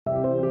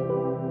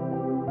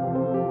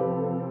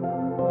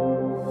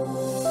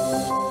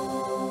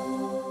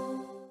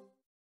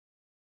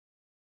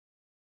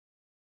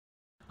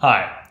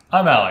Hi,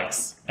 I'm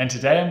Alex, and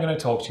today I'm going to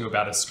talk to you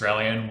about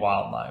Australian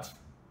wildlife.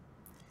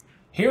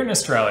 Here in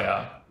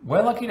Australia,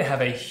 we're lucky to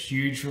have a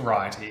huge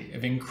variety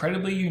of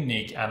incredibly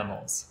unique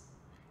animals.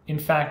 In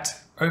fact,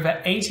 over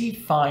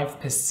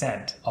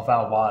 85% of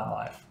our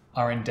wildlife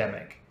are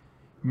endemic,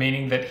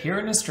 meaning that here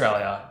in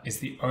Australia is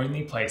the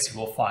only place you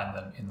will find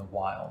them in the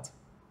wild.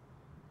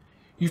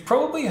 You've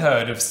probably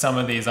heard of some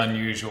of these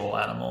unusual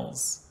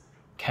animals: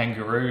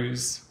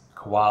 kangaroos,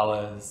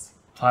 koalas,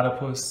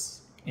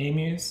 platypus,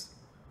 emus.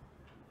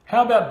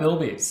 How about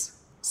bilbies,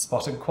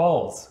 spotted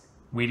quolls,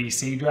 weedy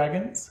sea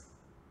dragons?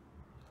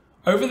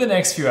 Over the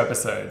next few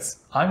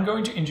episodes, I'm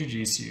going to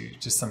introduce you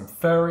to some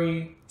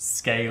furry,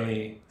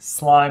 scaly,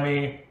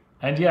 slimy,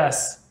 and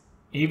yes,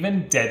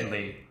 even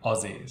deadly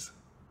Aussies.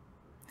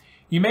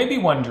 You may be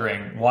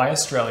wondering why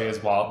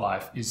Australia's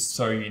wildlife is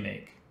so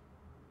unique.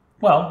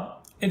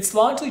 Well, it's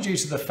largely due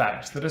to the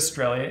fact that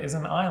Australia is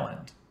an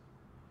island.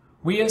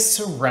 We are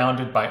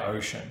surrounded by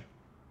ocean.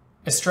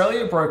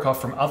 Australia broke off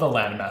from other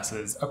land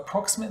masses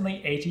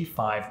approximately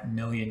 85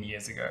 million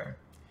years ago,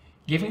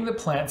 giving the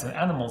plants and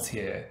animals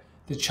here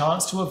the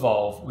chance to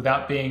evolve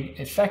without being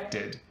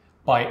affected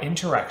by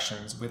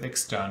interactions with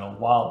external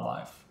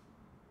wildlife.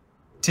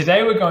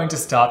 Today we're going to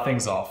start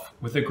things off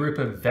with a group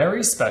of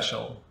very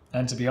special,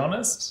 and to be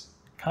honest,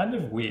 kind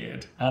of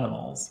weird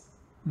animals,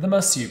 the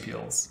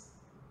marsupials.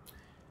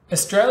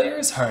 Australia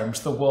is home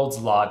to the world's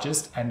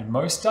largest and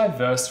most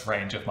diverse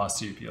range of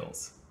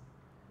marsupials.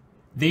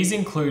 These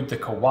include the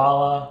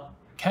koala,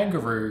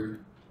 kangaroo,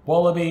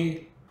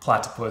 wallaby,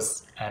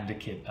 platypus, and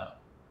echidna.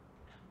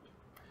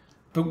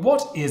 But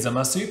what is a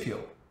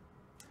marsupial?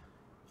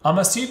 A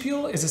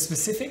marsupial is a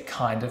specific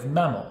kind of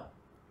mammal.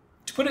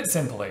 To put it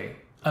simply,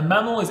 a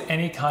mammal is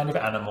any kind of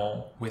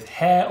animal with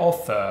hair or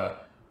fur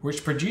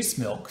which produce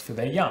milk for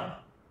their young.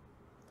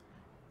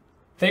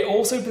 They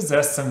also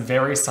possess some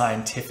very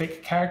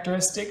scientific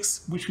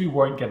characteristics which we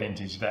won't get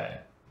into today.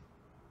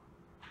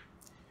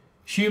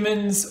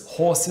 Humans,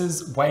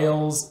 horses,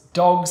 whales,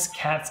 dogs,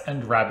 cats,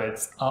 and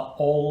rabbits are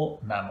all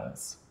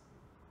mammals.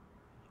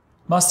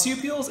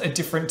 Marsupials are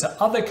different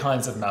to other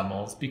kinds of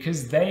mammals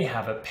because they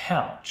have a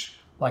pouch,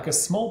 like a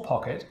small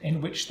pocket in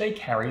which they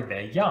carry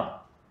their young.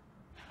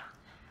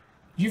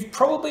 You've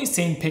probably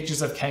seen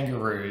pictures of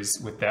kangaroos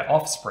with their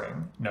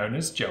offspring, known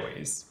as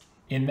joeys,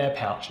 in their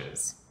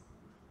pouches.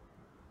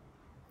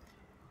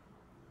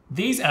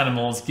 These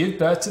animals give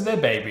birth to their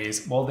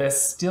babies while they're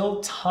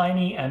still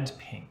tiny and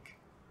pink.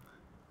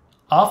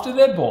 After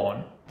they're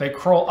born, they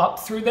crawl up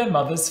through their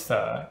mother's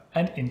fur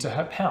and into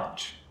her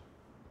pouch.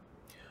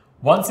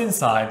 Once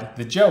inside,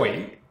 the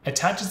joey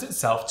attaches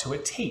itself to a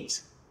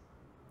teat,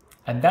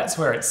 and that's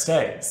where it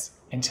stays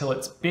until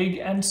it's big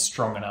and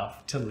strong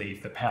enough to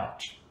leave the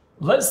pouch.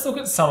 Let's look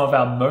at some of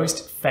our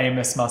most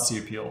famous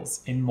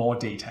marsupials in more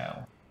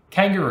detail.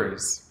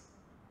 Kangaroos.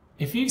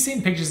 If you've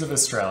seen pictures of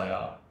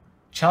Australia,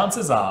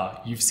 chances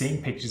are you've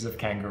seen pictures of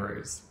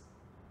kangaroos.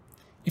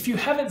 If you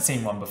haven't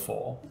seen one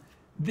before,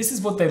 this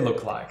is what they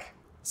look like.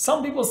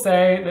 Some people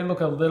say they look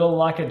a little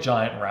like a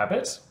giant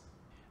rabbit.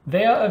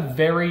 They are a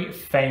very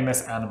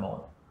famous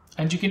animal,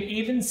 and you can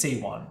even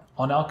see one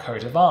on our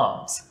coat of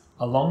arms,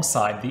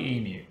 alongside the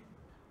emu.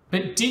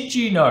 But did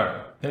you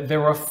know that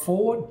there are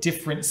 4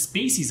 different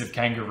species of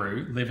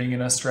kangaroo living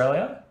in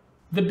Australia?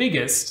 The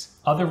biggest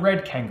are the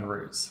red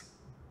kangaroos.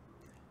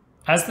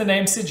 As the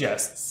name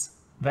suggests,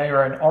 they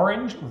are an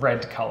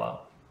orange-red colour.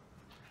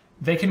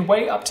 They can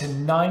weigh up to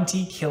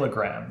 90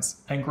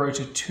 kilograms and grow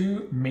to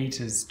 2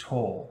 meters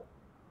tall.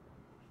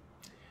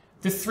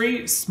 The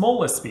 3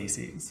 smaller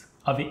species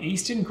are the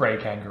eastern grey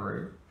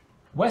kangaroo,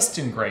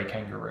 western grey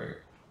kangaroo,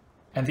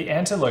 and the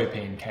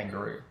antilopine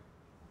kangaroo.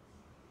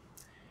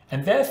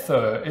 And their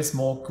fur is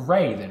more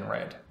grey than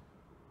red.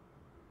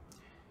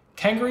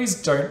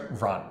 Kangaroos don't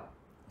run,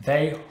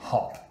 they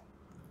hop.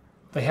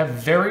 They have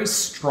very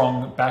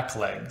strong back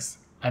legs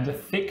and a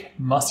thick,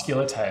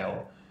 muscular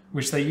tail,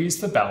 which they use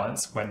for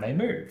balance when they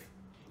move.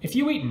 If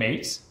you eat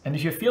meat, and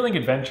if you're feeling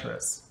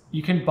adventurous,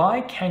 you can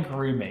buy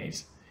kangaroo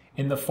meat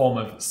in the form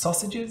of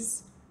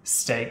sausages,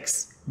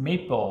 steaks,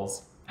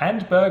 meatballs,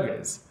 and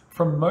burgers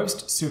from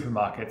most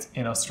supermarkets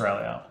in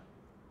Australia.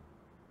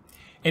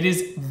 It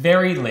is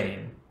very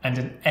lean and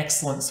an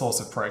excellent source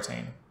of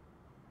protein.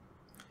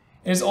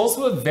 It is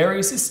also a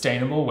very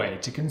sustainable way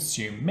to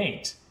consume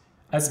meat,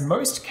 as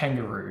most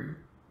kangaroo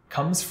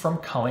comes from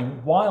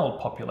culling wild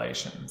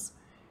populations,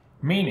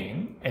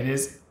 meaning it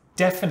is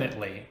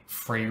definitely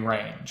free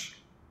range.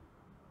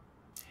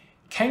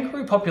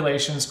 Kangaroo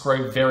populations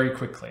grow very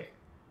quickly,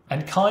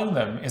 and culling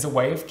them is a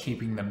way of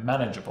keeping them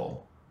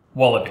manageable.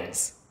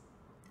 Wallabies.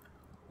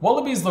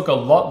 Wallabies look a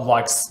lot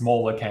like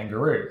smaller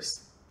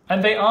kangaroos,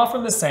 and they are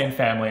from the same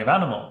family of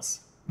animals,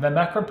 the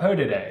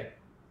Macropodidae.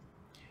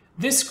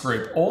 This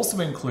group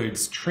also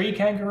includes tree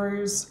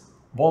kangaroos,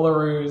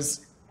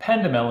 wallaroos,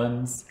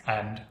 pandamelons,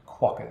 and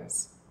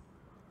quokkas.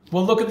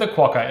 We'll look at the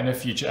quokka in a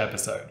future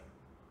episode.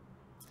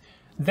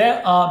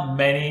 There are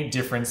many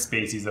different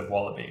species of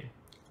wallaby.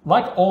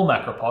 Like all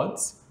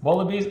macropods,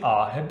 wallabies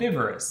are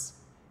herbivorous,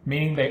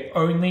 meaning they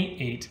only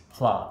eat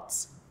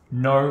plants.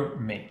 no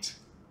meat.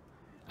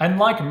 And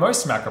like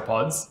most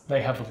macropods,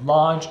 they have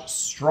large,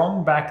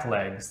 strong back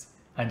legs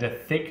and a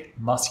thick,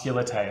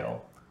 muscular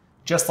tail,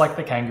 just like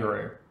the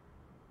kangaroo.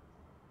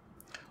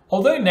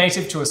 Although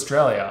native to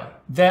Australia,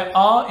 there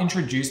are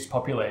introduced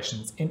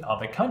populations in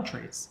other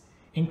countries,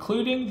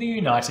 including the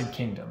United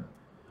Kingdom,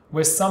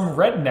 where some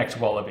red-necked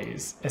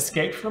wallabies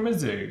escaped from a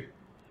zoo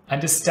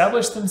and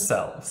established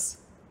themselves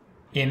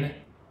in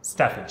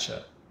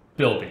Staffordshire,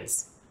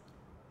 Bilbies.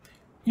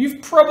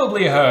 You've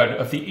probably heard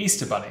of the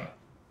Easter Bunny,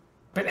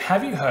 but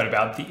have you heard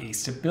about the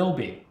Easter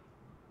Bilby?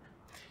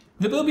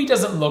 The bilby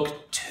doesn't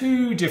look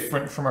too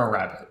different from a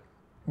rabbit,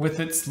 with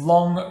its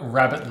long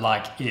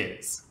rabbit-like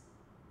ears.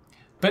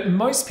 But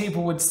most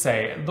people would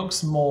say it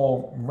looks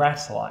more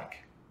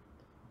rat-like,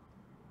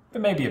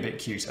 but maybe a bit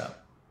cuter.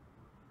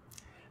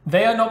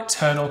 They are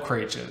nocturnal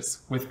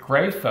creatures with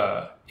grey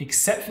fur,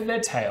 except for their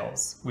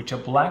tails, which are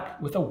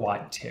black with a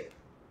white tip.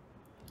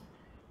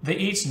 They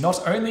eat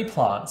not only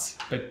plants,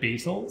 but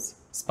beetles,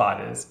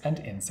 spiders, and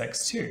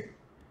insects too,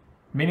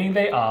 meaning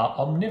they are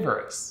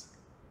omnivorous.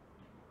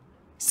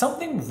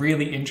 Something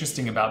really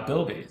interesting about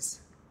bilbies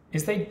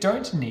is they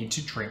don't need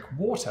to drink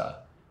water,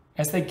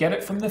 as they get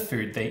it from the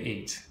food they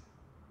eat.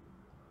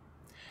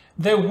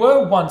 There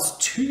were once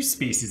two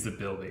species of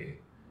bilby,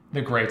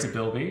 the greater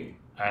bilby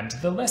and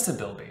the lesser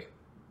bilby.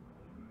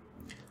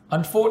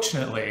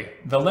 Unfortunately,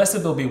 the lesser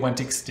bilby went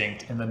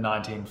extinct in the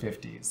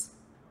 1950s.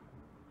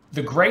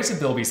 The greater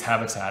bilby's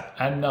habitat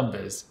and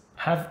numbers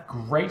have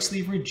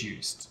greatly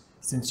reduced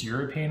since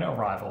European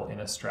arrival in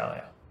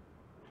Australia.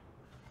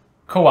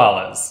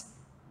 Koalas.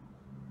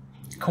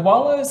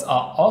 Koalas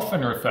are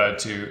often referred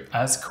to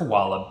as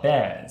koala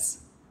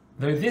bears,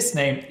 though this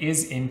name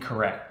is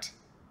incorrect.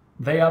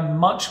 They are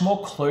much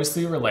more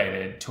closely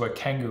related to a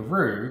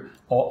kangaroo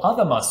or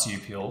other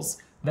marsupials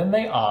than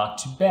they are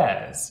to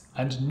bears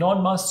and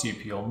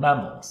non-marsupial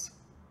mammals.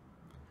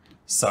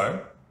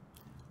 So,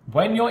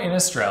 when you're in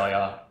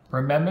Australia,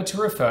 remember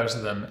to refer to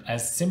them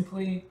as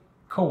simply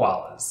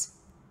koalas.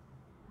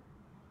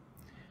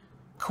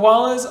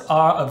 Koalas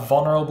are a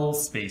vulnerable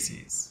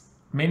species,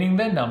 meaning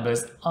their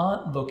numbers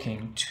aren't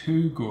looking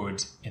too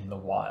good in the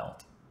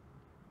wild.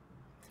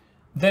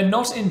 They're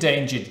not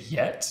endangered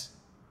yet,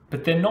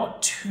 but they're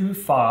not too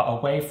far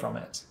away from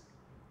it.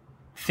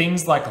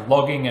 Things like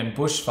logging and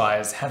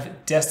bushfires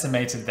have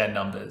decimated their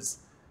numbers.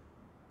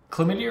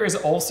 Chlamydia is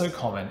also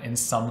common in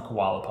some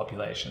koala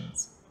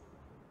populations.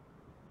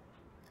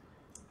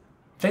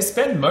 They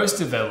spend most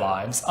of their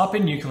lives up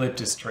in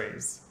eucalyptus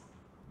trees.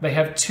 They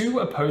have two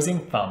opposing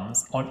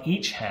thumbs on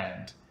each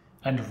hand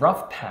and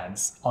rough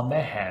pads on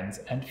their hands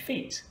and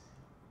feet,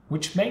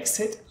 which makes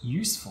it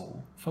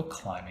useful for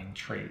climbing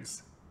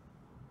trees.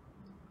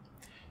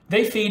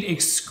 They feed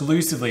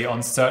exclusively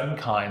on certain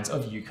kinds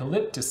of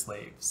eucalyptus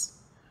leaves,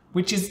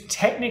 which is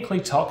technically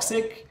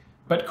toxic,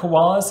 but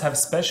koalas have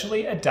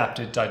specially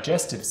adapted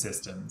digestive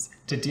systems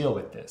to deal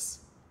with this.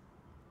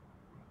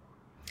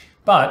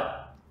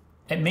 But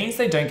it means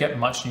they don't get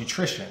much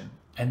nutrition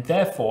and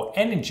therefore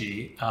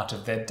energy out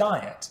of their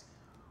diet,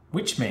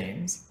 which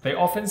means they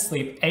often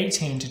sleep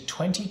 18 to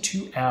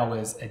 22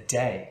 hours a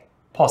day.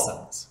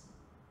 Possums.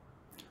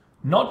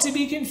 Not to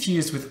be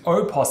confused with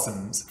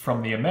opossums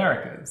from the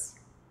Americas.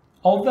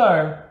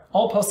 Although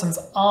opossums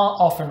are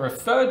often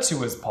referred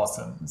to as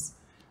possums,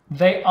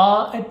 they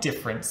are a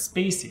different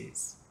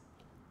species.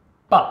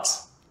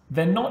 But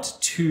they're not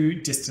too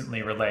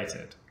distantly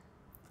related.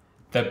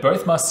 They're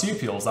both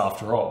marsupials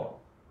after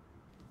all.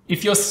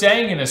 If you're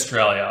staying in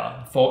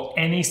Australia for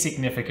any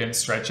significant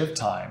stretch of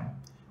time,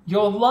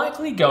 you're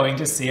likely going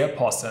to see a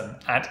possum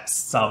at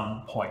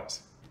some point.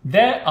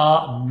 There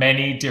are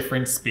many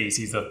different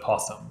species of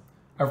possum,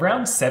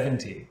 around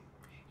 70,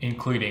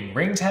 including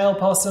ringtail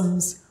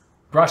possums,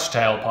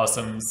 brush-tail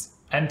possums,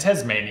 and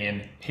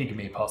Tasmanian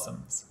pygmy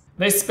possums.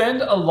 They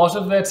spend a lot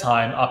of their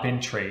time up in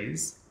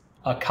trees,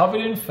 are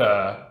covered in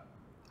fur,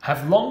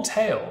 have long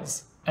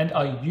tails, and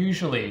are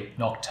usually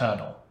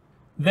nocturnal.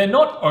 They're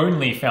not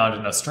only found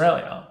in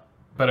Australia,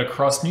 but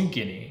across New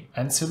Guinea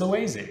and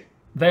Sulawesi.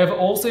 They have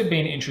also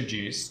been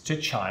introduced to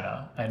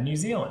China and New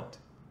Zealand.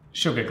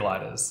 Sugar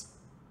gliders.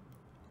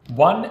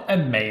 One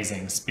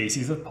amazing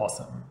species of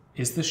possum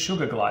is the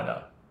sugar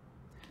glider.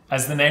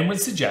 As the name would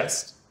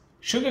suggest,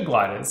 sugar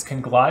gliders can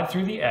glide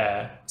through the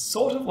air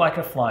sort of like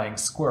a flying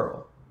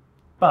squirrel.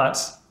 But,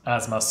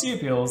 as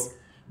marsupials,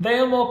 they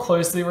are more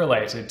closely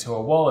related to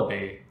a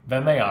wallaby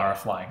than they are a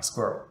flying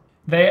squirrel.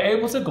 They are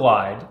able to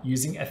glide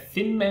using a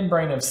thin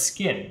membrane of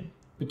skin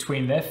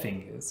between their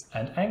fingers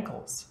and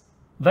ankles.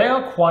 They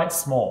are quite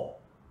small,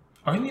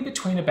 only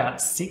between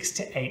about 6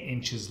 to 8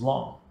 inches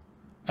long,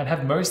 and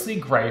have mostly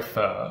grey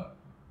fur,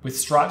 with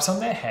stripes on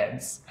their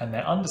heads and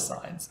their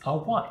undersides are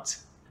white.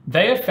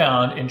 They are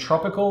found in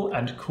tropical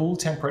and cool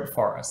temperate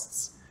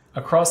forests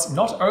across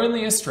not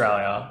only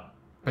Australia,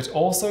 but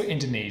also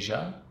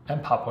Indonesia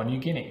and Papua New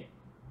Guinea.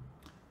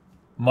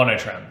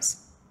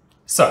 Monotremes.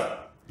 So,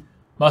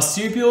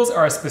 marsupials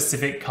are a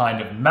specific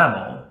kind of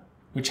mammal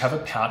which have a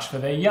pouch for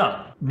their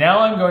young. Now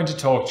I'm going to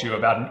talk to you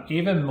about an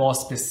even more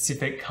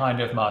specific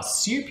kind of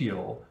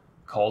marsupial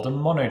called a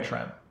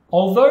monotrem.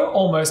 Although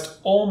almost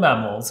all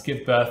mammals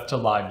give birth to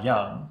live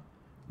young,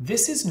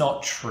 this is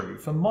not true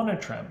for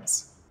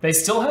monotrems. They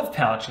still have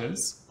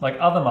pouches, like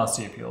other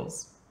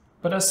marsupials,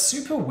 but are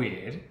super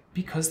weird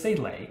because they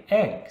lay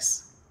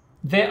eggs.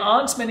 There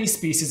aren't many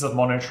species of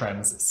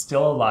monotrems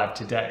still alive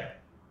today.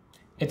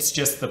 It's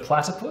just the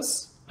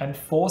platypus and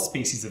 4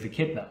 species of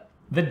echidna.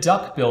 The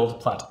duck-billed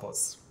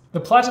platypus. The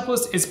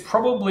platypus is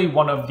probably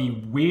one of the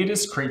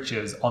weirdest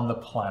creatures on the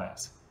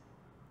planet.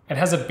 It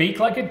has a beak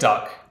like a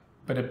duck,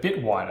 but a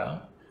bit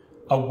wider,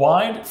 a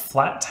wide,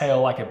 flat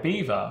tail like a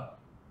beaver,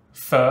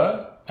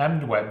 fur,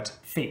 and webbed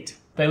feet.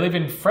 They live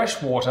in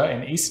fresh water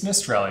in eastern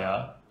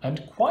Australia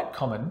and quite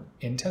common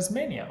in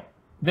Tasmania.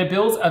 Their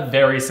bills are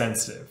very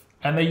sensitive,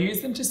 and they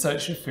use them to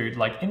search for food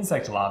like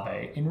insect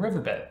larvae in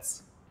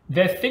riverbeds.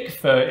 Their thick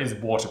fur is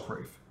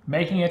waterproof,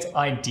 making it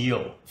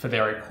ideal for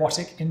their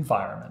aquatic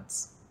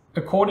environments.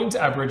 According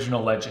to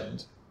Aboriginal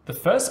legend, the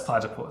first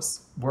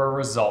platypus were a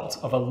result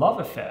of a love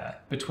affair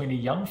between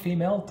a young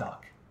female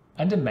duck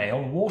and a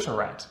male water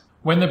rat.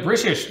 When the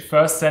British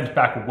first sent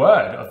back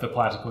word of the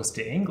platypus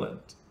to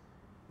England,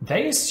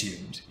 they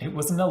assumed it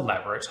was an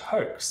elaborate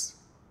hoax.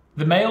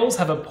 The males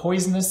have a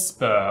poisonous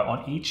spur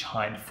on each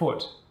hind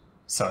foot,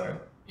 so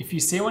if you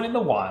see one in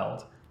the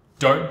wild,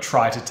 don't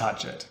try to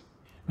touch it.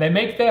 They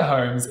make their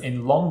homes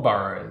in long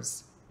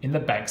burrows in the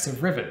banks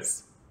of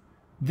rivers.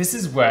 This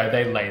is where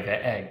they lay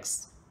their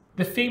eggs.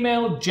 The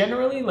female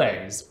generally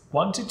lays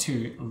 1 to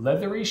 2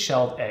 leathery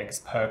shelled eggs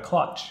per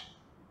clutch.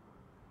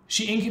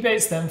 She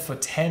incubates them for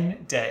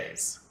 10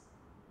 days.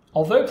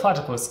 Although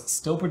platypus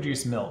still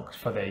produce milk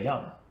for their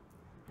young,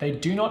 they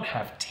do not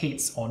have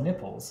teats or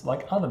nipples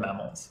like other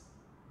mammals.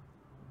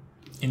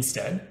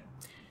 Instead,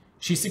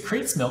 she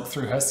secretes milk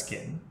through her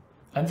skin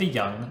and the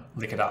young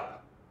lick it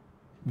up.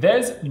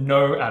 There's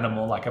no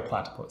animal like a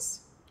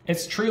platypus.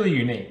 It's truly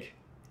unique.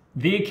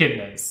 The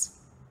echidnas.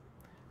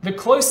 The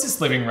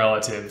closest living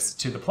relatives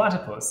to the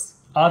platypus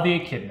are the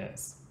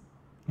echidnas.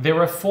 There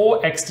are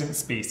 4 extant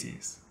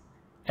species.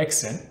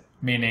 Extant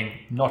meaning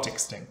not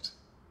extinct.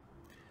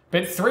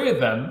 But 3 of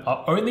them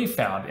are only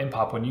found in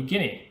Papua New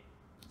Guinea.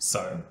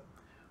 So,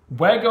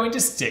 we're going to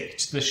stick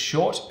to the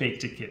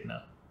short-beaked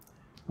echidna,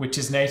 which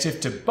is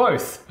native to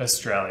both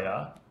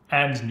Australia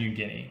and New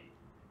Guinea.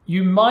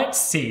 You might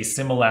see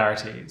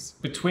similarities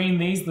between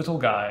these little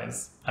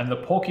guys and the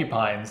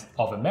porcupines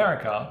of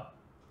America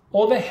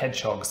or the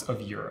hedgehogs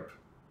of Europe.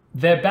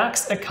 Their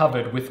backs are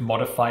covered with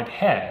modified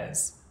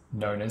hairs,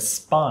 known as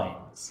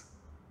spines.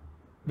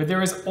 But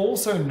there is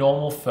also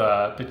normal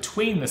fur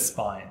between the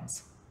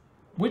spines,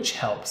 which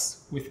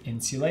helps with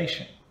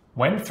insulation.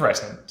 When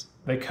threatened,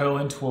 they curl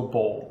into a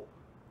ball,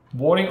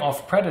 warding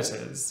off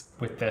predators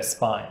with their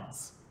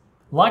spines.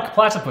 Like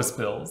platypus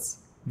bills,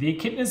 the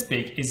echidna's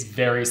beak is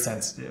very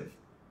sensitive,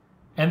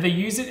 and they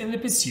use it in the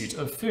pursuit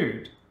of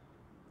food.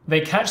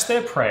 They catch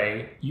their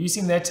prey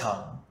using their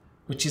tongue,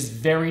 which is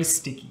very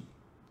sticky,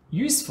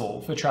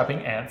 useful for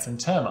trapping ants and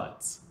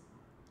termites,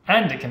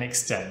 and it can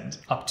extend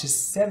up to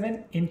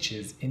 7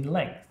 inches in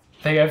length.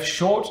 They have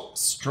short,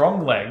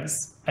 strong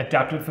legs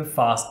adapted for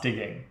fast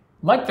digging.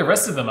 Like the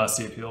rest of the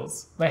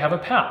marsupials, they have a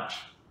pouch.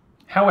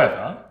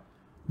 However,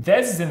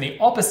 theirs is in the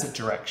opposite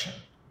direction,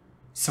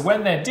 so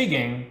when they're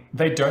digging,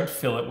 they don't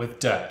fill it with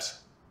dirt.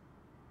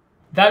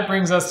 That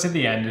brings us to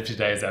the end of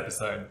today's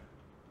episode.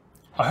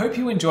 I hope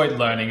you enjoyed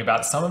learning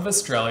about some of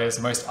Australia's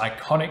most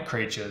iconic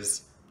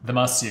creatures, the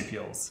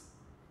marsupials.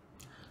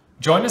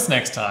 Join us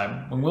next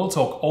time when we'll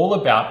talk all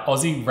about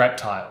Aussie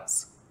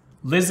reptiles,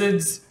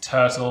 lizards,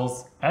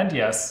 turtles, and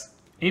yes,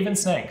 even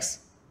snakes.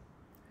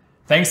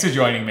 Thanks for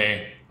joining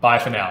me. Bye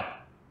for now.